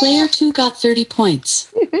 Player 2 got 30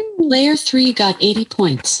 points. Player 3 got 80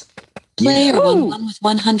 points. Player 1 won with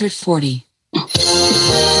 140.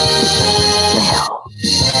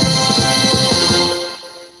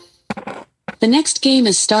 The next game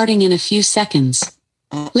is starting in a few seconds.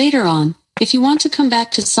 Later on, if you want to come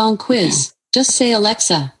back to Song Quiz, just say,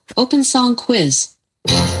 Alexa, open Song Quiz.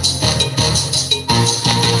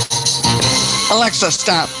 Alexa,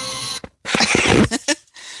 stop.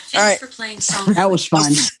 All right. For playing Song That was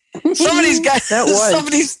fun. Somebody's got That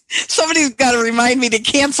was. somebody's got to remind me to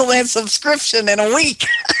cancel that subscription in a week.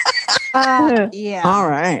 Yeah. All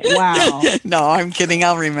right. Wow. No, I'm kidding.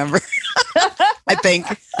 I'll remember. I think.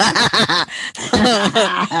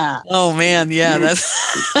 Oh man, yeah, that's.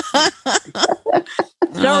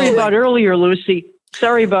 Sorry about earlier, Lucy.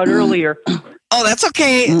 Sorry about earlier. Oh, that's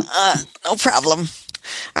okay. No problem.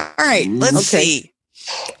 All right, let's see.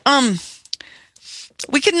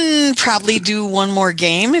 We can probably do one more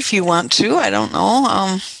game if you want to. I don't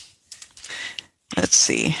know. Let's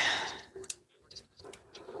see.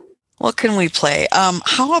 What can we play?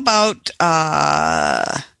 How about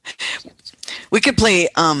we could play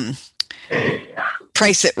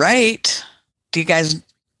Price It Right. Do you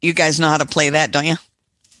guys know how to play that, don't you?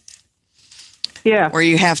 Yeah. Where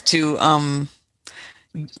you have to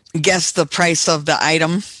guess the price of the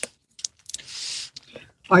item.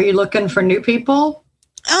 Are you looking for new people?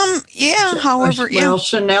 Yeah, however, Well,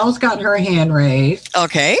 Chanel's got her hand raised.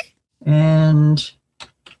 Okay. And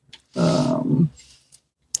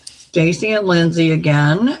Stacy and Lindsay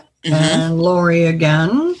again. And Lori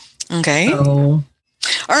again. Okay. So, all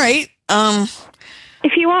right.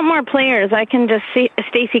 If you want more players, I can just see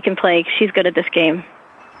Stacy can play. She's good at this game.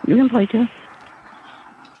 You can play too.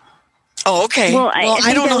 Oh, okay. Well, I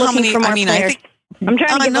think don't they're know how looking many. for more I mean, players. I think. I'm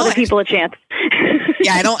trying to give no, other people a chance.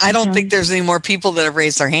 Yeah, I don't think there's any more people that have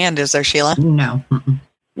raised their hand. Is there, Sheila? No.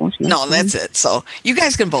 No, that's it. So you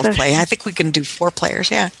guys can both play. I think we can do 4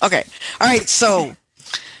 players. Yeah. Okay. All right. So,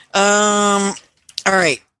 all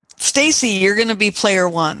right. Stacy, you're going to be player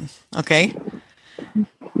 1. Okay.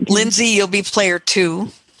 Lindsay, you'll be player 2.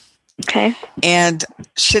 Okay. And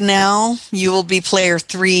Chanel, you will be player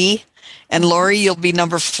 3. And Lori, you'll be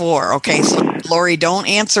number 4. Okay. So Lori, don't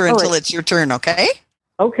answer until it's your turn. Okay.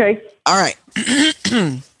 Okay. All right.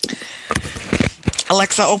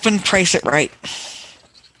 Alexa, open Price It Right.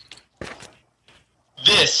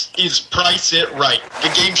 This is Price It Right, the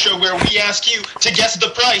game show where we ask you to guess the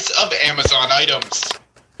price of Amazon items.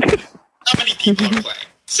 How many people are playing?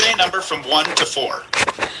 Say a number from 1 to 4.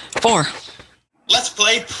 4. Let's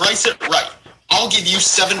play Price It Right. I'll give you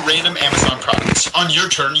 7 random Amazon products. On your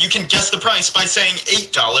turn, you can guess the price by saying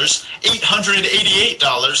 $8,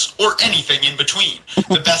 $888, or anything in between.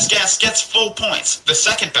 The best guess gets full points. The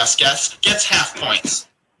second best guess gets half points.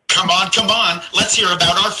 Come on, let's hear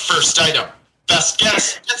about our first item. Best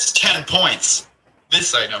guess gets 10 points.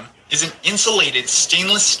 This item is an insulated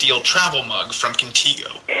stainless steel travel mug from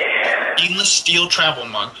Contigo. Stainless steel travel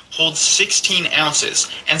mug holds 16 ounces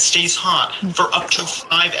and stays hot for up to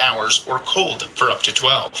 5 hours or cold for up to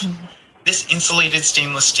 12. This insulated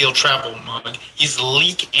stainless steel travel mug is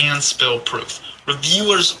leak and spill proof.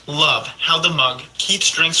 Reviewers love how the mug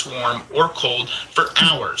keeps drinks warm or cold for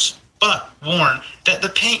hours, but warn that the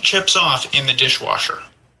paint chips off in the dishwasher.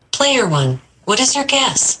 Player 1, what is your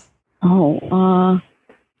guess? $30.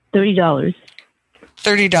 $30.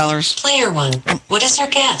 Player 1, what is your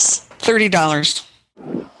guess? $30.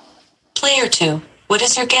 Player 2, what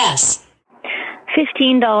is your guess?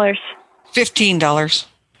 $15. $15.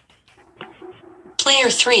 Player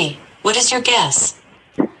 3, what is your guess?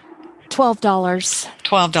 $12.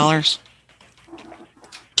 $12.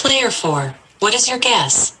 Player 4, what is your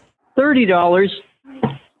guess? $30.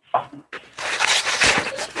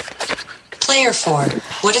 Player 4,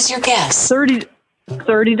 what is your guess? $30.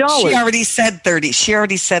 She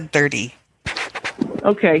already said 30.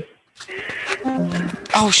 Okay.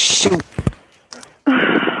 Oh, shoot.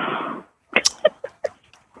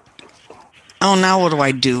 Oh, now what do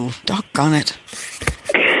I do? Doggone it.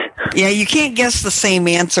 Yeah, you can't guess the same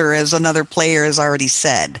answer as another player has already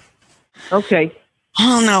said. Okay.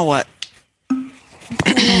 Oh, now what?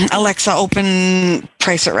 Alexa, open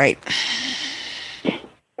Price It Right.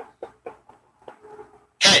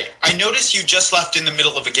 Hey, I noticed you just left in the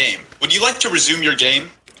middle of a game. Would you like to resume your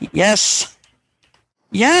game? Yes.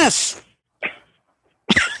 Yes.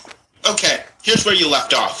 Okay, here's where you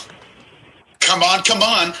left off. Come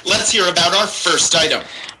on, let's hear about our first item.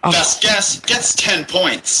 Best guess gets 10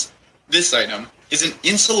 points. This item is an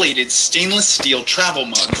insulated stainless steel travel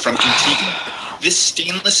mug from Contigo. This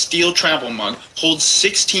stainless steel travel mug holds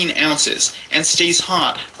 16 ounces and stays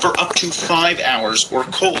hot for up to 5 hours or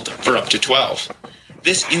cold for up to 12.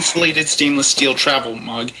 This insulated stainless steel travel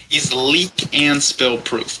mug is leak and spill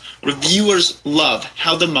proof. Reviewers love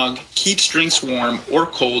how the mug keeps drinks warm or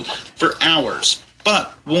cold for hours,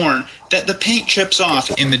 but warn that the paint chips off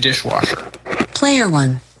in the dishwasher. Player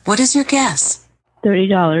 1, what is your guess?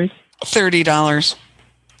 $30. $30.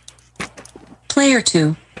 Player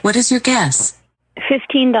 2, what is your guess?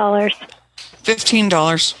 $15.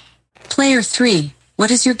 $15. Player 3, what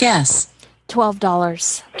is your guess? $12.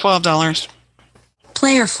 $12.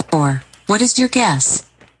 Player 4, what is your guess?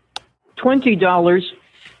 $20.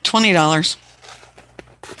 $20.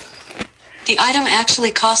 The item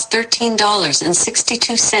actually cost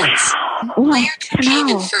 $13.62. Player 2 came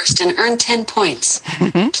in first and earned 10 points.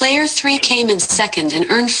 Player 3 came in second and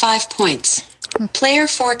earned 5 points. Player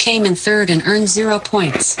 4 came in third and earned 0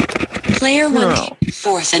 points. Player 1 came in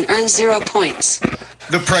fourth and earned 0 points.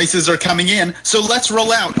 The prices are coming in, so let's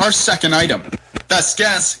roll out our second item. Best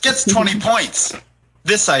guess gets 20 points.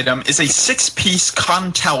 This item is a 6-piece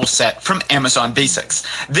cotton towel set from Amazon Basics.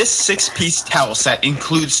 This 6-piece towel set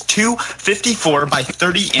includes 2 54 by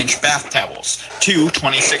 30-inch bath towels, 2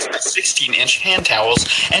 26 by 16-inch hand towels,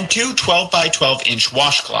 and 2 12 by 12-inch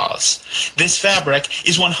washcloths. This fabric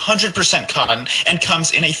is 100% cotton and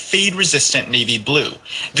comes in a fade-resistant navy blue.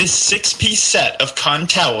 This 6-piece set of cotton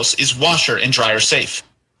towels is washer and dryer safe.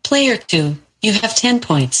 Player 2, you have 10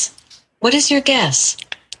 points. What is your guess?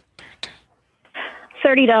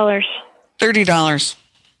 $30. $30.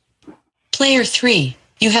 Player 3,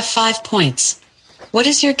 you have 5 points. What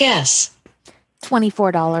is your guess?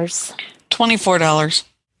 $24. $24.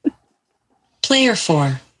 Player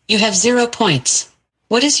 4, you have 0 points.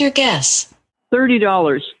 What is your guess?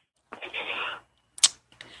 $30.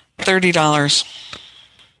 $30.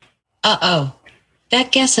 Uh-oh.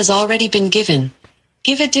 That guess has already been given.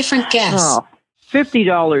 Give a different guess. Oh,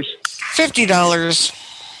 $50. $50.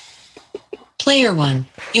 Player 1,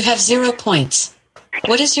 you have 0 points.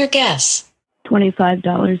 What is your guess?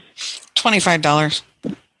 $25. $25.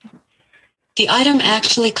 The item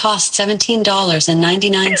actually cost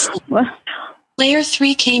 $17.99. What? Player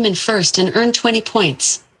 3 came in first and earned 20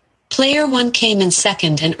 points. Player 1 came in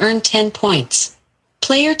second and earned 10 points.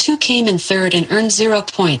 Player 2 came in third and earned 0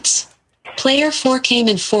 points. Player 4 came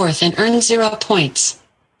in fourth and earned 0 points.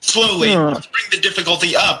 Slowly, let's bring the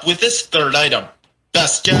difficulty up with this third item.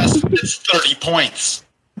 Best guess gets 30 points.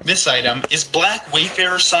 This item is black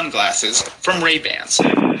Wayfarer sunglasses from Ray-Bans. You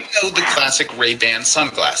know the classic Ray-Ban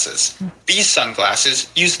sunglasses. These sunglasses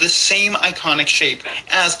use the same iconic shape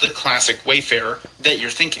as the classic Wayfarer that you're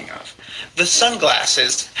thinking of. The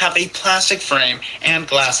sunglasses have a plastic frame and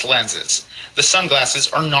glass lenses. The sunglasses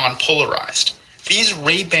are non-polarized. These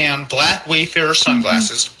Ray-Ban black Wayfarer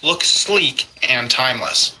sunglasses look sleek and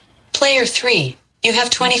timeless. Player 3, you have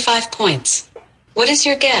 25 points. What is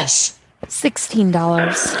your guess? $16.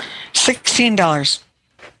 $16.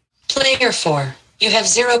 Player 4, you have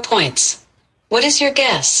 0 points. What is your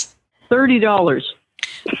guess? $30.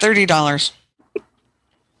 $30.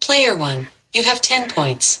 Player 1, you have 10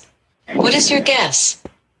 points. What is your guess?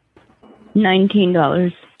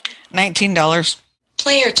 $19. $19.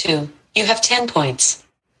 Player 2, you have 10 points.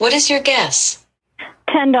 What is your guess?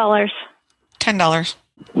 $10. $10.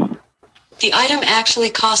 The item actually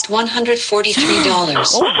cost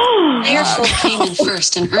 $143. Player 4 came in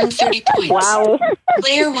first and earned 30 points. Wow.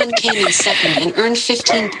 Player 1 came in second and earned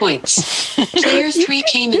 15 points. Player 3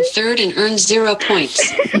 came in third and earned 0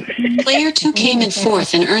 points. Player 2 came in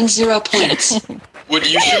fourth and earned 0 points. Would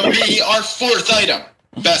you show me our fourth item?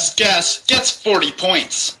 Best guess gets 40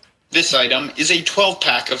 points. This item is a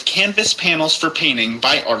 12-pack of canvas panels for painting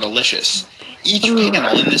by Artalicious. Each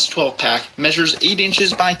panel in this 12-pack measures 8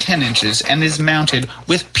 inches by 10 inches and is mounted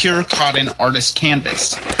with pure cotton artist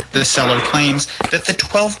canvas. The seller claims that the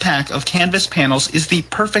 12-pack of canvas panels is the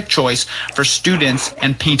perfect choice for students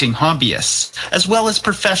and painting hobbyists, as well as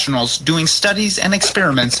professionals doing studies and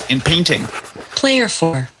experiments in painting. Player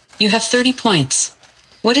 4, you have 30 points.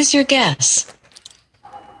 What is your guess?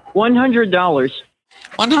 $100.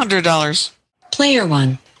 $100. Player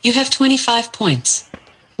 1, you have 25 points.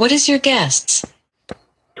 What is your guess?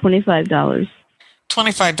 $25.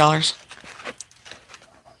 $25.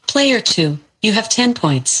 Player 2, you have 10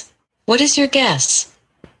 points. What is your guess?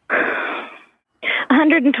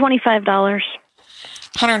 $125.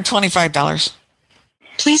 $125.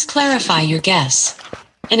 Please clarify your guess.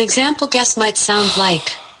 An example guess might sound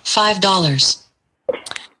like $5.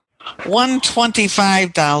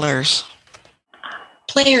 $125.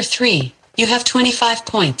 Player 3, you have 25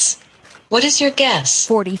 points. What is your guess?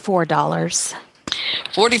 $44.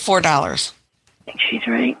 $44. I think she's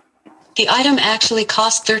right. The item actually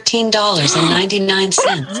cost $13.99.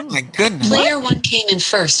 Oh my goodness. Player 1 came in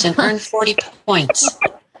first and earned 40 points.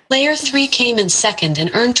 Player 3 came in second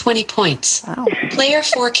and earned 20 points. Wow. Player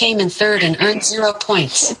 4 came in third and earned 0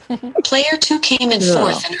 points. Player 2 came in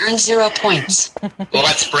fourth and earned 0 points.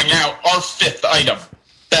 Let's bring out our fifth item.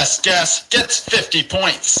 Best guess gets 50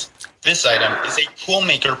 points. This item is a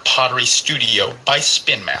Coolmaker Pottery Studio by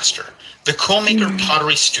Spin Master. The Coolmaker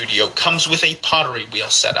Pottery Studio comes with a pottery wheel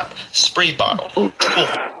setup, spray bottle, tool,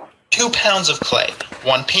 2 pounds of clay,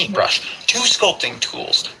 1 paintbrush, 2 sculpting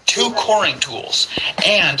tools, 2 coring tools,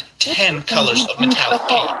 and 10 colors of metallic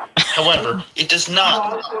paint. However, it does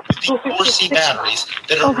not come with the 4C batteries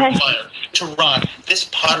that are required to run this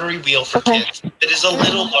pottery wheel for kids that is a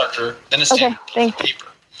little larger than a standard piece of paper.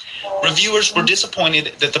 Reviewers were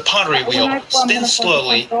disappointed that the pottery wheel spins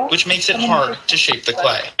slowly, which makes it hard to shape the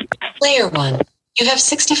clay. Player 1, you have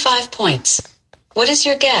 65 points. What is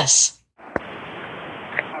your guess?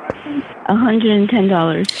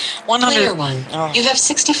 $110. Player 1, you have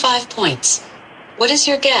 65 points. What is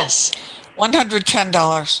your guess?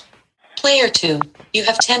 $110. Player 2, you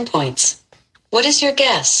have 10 points. What is your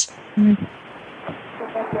guess? Yep.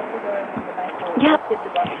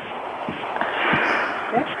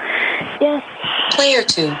 Yes. Player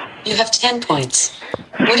 2, you have 10 points.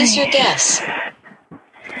 What is your guess?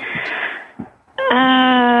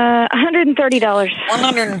 $130.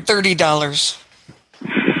 $130.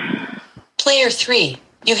 Player 3,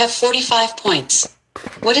 you have 45 points.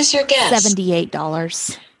 What is your guess? $78.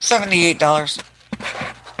 $78.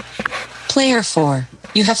 Player 4,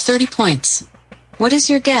 you have 30 points. What is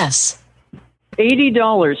your guess?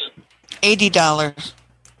 $80. $80.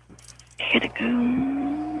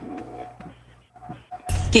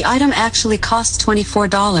 The item actually costs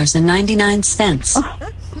 $24.99.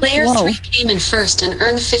 Player 3 came in first and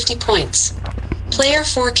earned 50 points. Player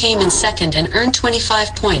 4 came in second and earned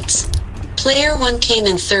 25 points. Player 1 came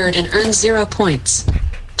in third and earned 0 points.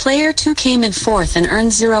 Player 2 came in fourth and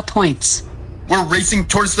earned 0 points. We're racing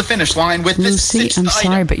towards the finish line with this sixth I'm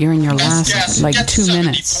sorry, item. but you're in your Best last, guess gets 2 70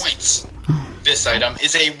 minutes. Points. This item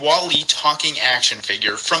is a WALL-E talking action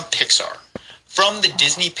figure from Pixar. From the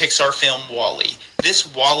Disney Pixar film WALL-E, this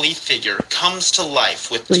WALL-E figure comes to life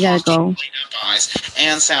with talking light-up eyes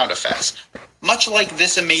and sound effects. Much like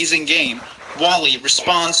this amazing game, WALL-E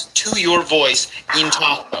responds to your voice in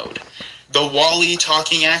talk mode. The Wall-E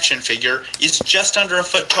talking action figure is just under a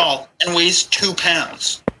foot tall and weighs 2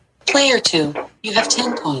 pounds. Player 2, you have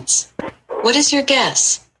 10 points. What is your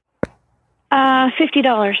guess?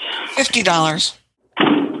 $50. $50.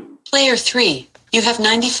 Player 3, you have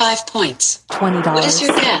 95 points. $20. What is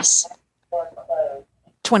your guess?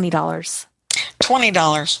 $20.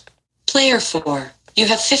 $20. Player 4, you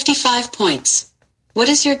have 55 points. What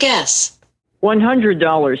is your guess?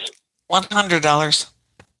 $100. $100.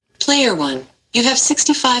 Player 1, you have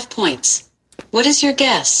 65 points. What is your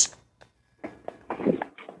guess?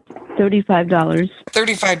 $35.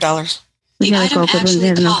 $35. The item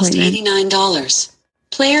actually cost $89.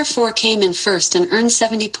 Player 4 came in first and earned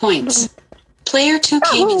 70 points. Player 2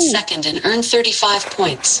 came in second and earned 35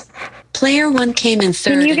 points. Player 1 came in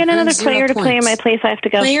third. Can you get and another earned 0 player to play in my points. place? I have to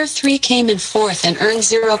go. Player 3 came in fourth and earned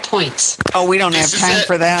 0 points. Oh, we don't have time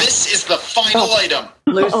for that. This is the final item.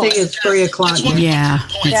 Lucy, it's 3 o'clock. Yeah,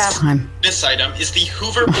 it's time. This item is the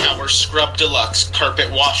Hoover Power Scrub Deluxe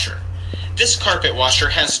Carpet Washer. This carpet washer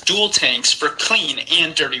has dual tanks for clean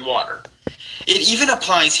and dirty water. It even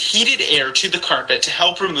applies heated air to the carpet to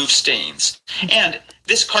help remove stains. And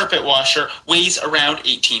this carpet washer weighs around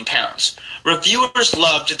 18 pounds. Reviewers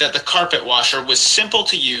loved that the carpet washer was simple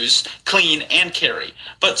to use, clean, and carry.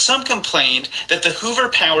 But some complained that the Hoover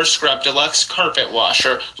Power Scrub Deluxe Carpet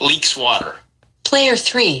Washer leaks water. Player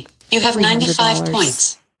 3, you have 95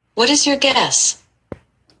 points. What is your guess?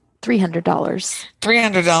 $300.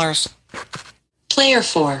 $300. Player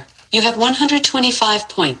 4, you have 125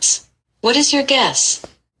 points. What is your guess?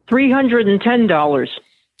 $310.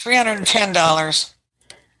 $310.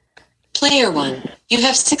 Player 1, you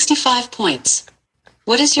have 65 points.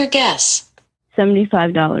 What is your guess?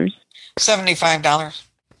 $75. $75.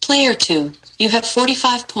 Player 2, you have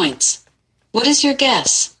 45 points. What is your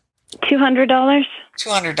guess? $200.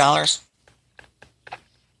 $200.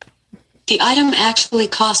 The item actually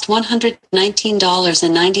cost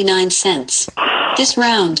 $119.99. This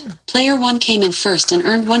round, player 1 came in first and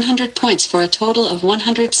earned 100 points for a total of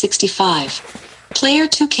 165. Player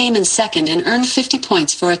 2 came in second and earned 50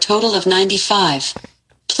 points for a total of 95.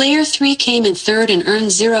 Player 3 came in third and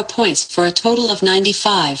earned 0 points for a total of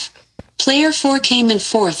 95. Player 4 came in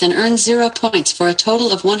fourth and earned 0 points for a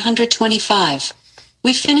total of 125.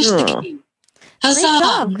 We finished the game. Huzzah! Great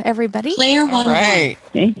job, everybody. Player 1 Right.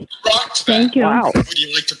 Okay. Rocked Thank you. Wow. Would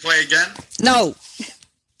you like to play again? No.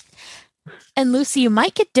 And Lucy, you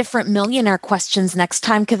might get different millionaire questions next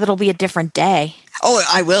time because it'll be a different day. Oh,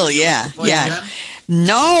 I will. Yeah. Yeah. Again?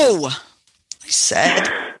 No. I said.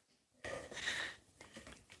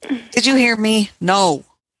 Did you hear me? No.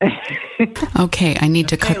 Okay, I need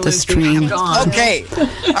to cut the stream. Okay.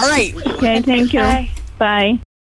 All right. Okay, thank you. Bye. Bye.